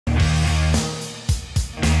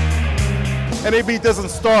NAB doesn't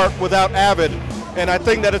start without Avid, and I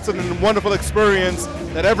think that it's a wonderful experience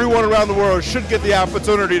that everyone around the world should get the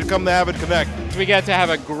opportunity to come to Avid Connect. We get to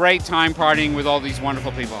have a great time partying with all these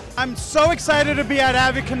wonderful people. I'm so excited to be at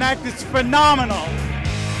Avid Connect. It's phenomenal.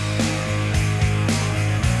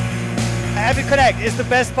 Avid Connect is the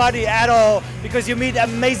best party at all because you meet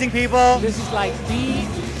amazing people. This is like the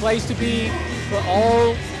place to be for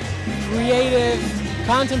all creative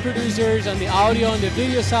content producers on the audio and the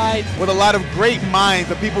video side. With a lot of great minds,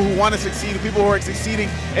 the people who want to succeed, the people who are succeeding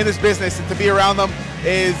in this business, and to be around them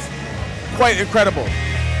is quite incredible.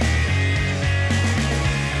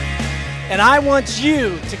 And I want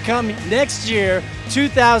you to come next year,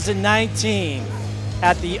 2019,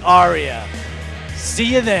 at the Aria.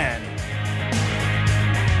 See you then.